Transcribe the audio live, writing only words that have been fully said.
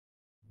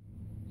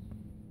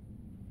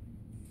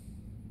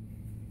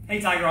Hey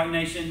Tiger Rock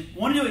Nation,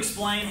 wanted to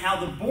explain how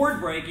the board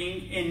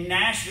breaking in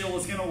Nashville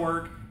is going to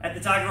work at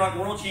the Tiger Rock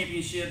World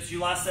Championships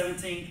July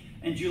 17th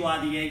and July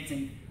the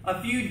 18th.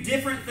 A few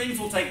different things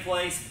will take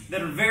place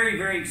that are very,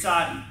 very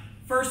exciting.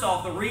 First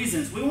off, the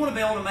reasons. We want to be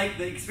able to make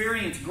the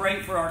experience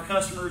great for our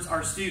customers,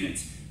 our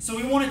students. So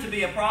we want it to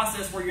be a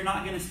process where you're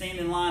not going to stand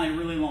in line a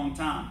really long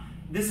time.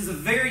 This is a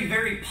very,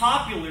 very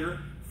popular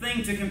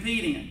thing to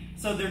compete in.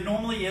 So there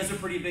normally is a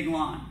pretty big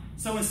line.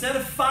 So instead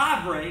of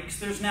 5 breaks,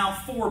 there's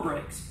now 4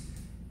 breaks.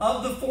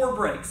 Of the 4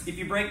 breaks, if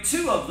you break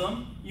 2 of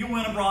them, you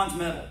win a bronze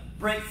medal.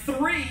 Break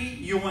 3,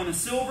 you win a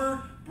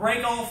silver.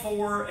 Break all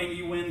 4, and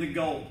you win the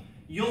gold.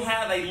 You'll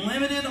have a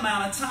limited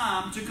amount of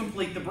time to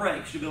complete the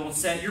breaks. You'll be able to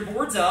set your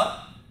boards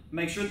up,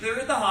 make sure that they're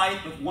at the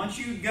height, but once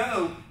you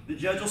go, the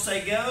judge will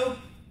say go.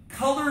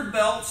 Colored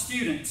belt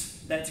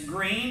students, that's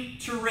green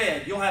to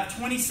red, you'll have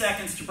 20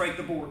 seconds to break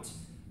the boards.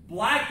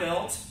 Black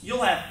belts,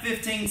 you'll have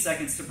 15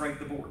 seconds to break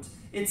the boards.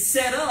 It's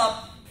set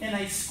up in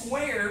a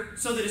square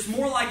so that it's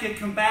more like a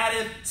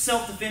combative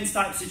self-defense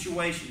type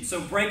situation.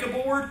 So break a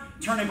board,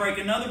 turn and break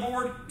another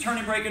board, turn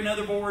and break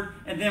another board,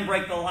 and then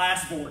break the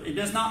last board. It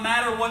does not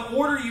matter what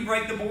order you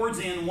break the boards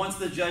in once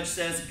the judge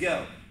says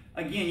go.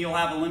 Again, you'll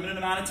have a limited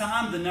amount of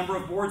time. The number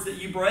of boards that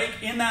you break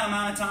in that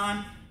amount of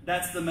time,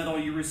 that's the medal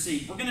you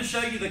receive. We're going to show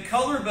you the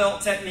color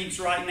belt techniques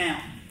right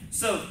now.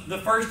 So the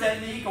first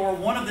technique, or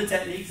one of the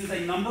techniques, is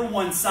a number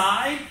 1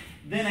 side,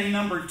 then a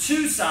number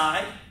 2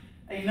 side,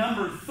 a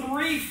number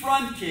 3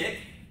 front kick,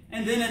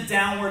 and then a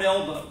downward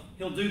elbow.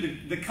 He'll do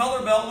the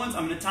color belt ones.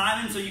 I'm going to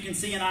time him so you can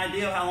see an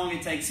idea of how long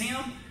it takes him,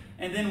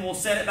 and then we'll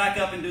set it back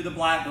up and do the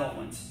black belt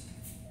ones.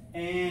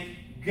 And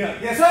go.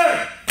 Yes,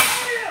 sir!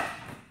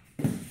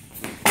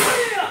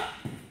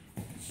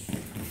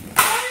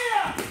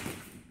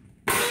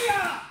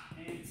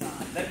 And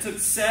time. That took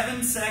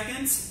 7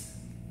 seconds,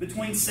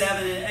 between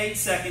 7 and 8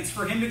 seconds,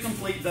 for him to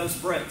complete those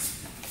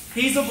breaks.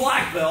 He's a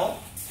black belt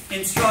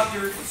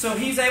instructor, so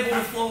he's able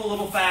to flow a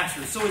little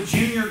faster. So a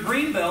junior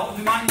green belt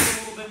who might need a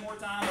little bit more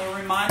time or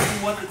remind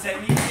him what the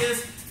technique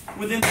is,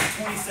 within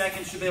 20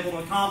 seconds should be able to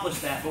accomplish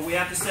that. But we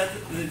have to set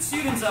the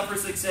students up for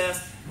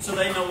success so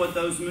they know what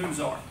those moves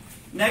are.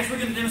 Next, we're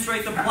going to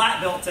demonstrate the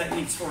black belt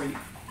techniques for you.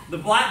 The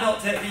black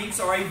belt techniques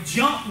are a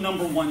jump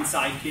number 1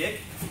 side kick,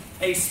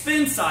 a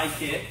spin side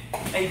kick,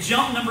 a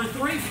jump number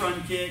 3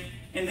 front kick,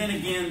 and then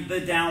again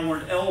the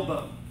downward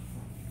elbow.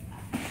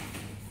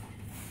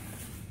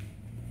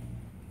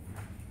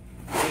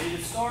 Ready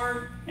to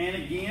start, and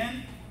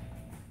again,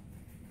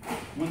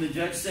 when the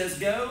judge says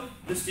go,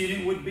 the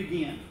student would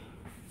begin.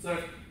 So,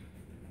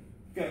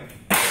 go.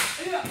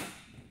 Yeah.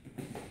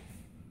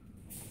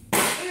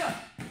 Yeah.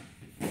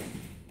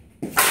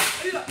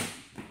 Yeah.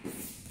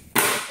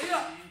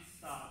 Yeah. And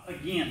stop.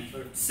 Again,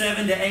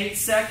 7 to 8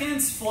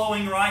 seconds,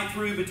 flowing right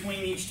through between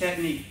each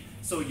technique.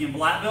 So again,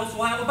 black belts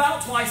will have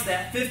about twice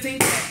that, 15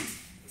 seconds,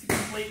 to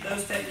complete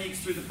those techniques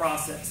through the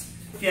process.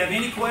 If you have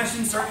any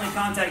questions, certainly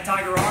contact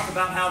Tiger Rock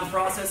about how the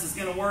process is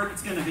going to work.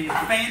 It's going to be a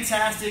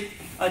fantastic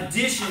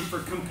addition for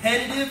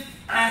competitive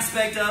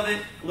aspect of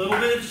it. A little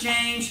bit of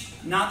change,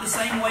 not the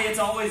same way it's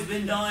always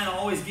been done,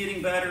 always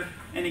getting better.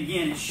 And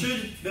again, it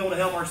should be able to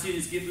help our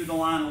students get through the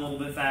line a little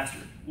bit faster.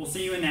 We'll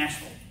see you in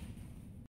Nashville.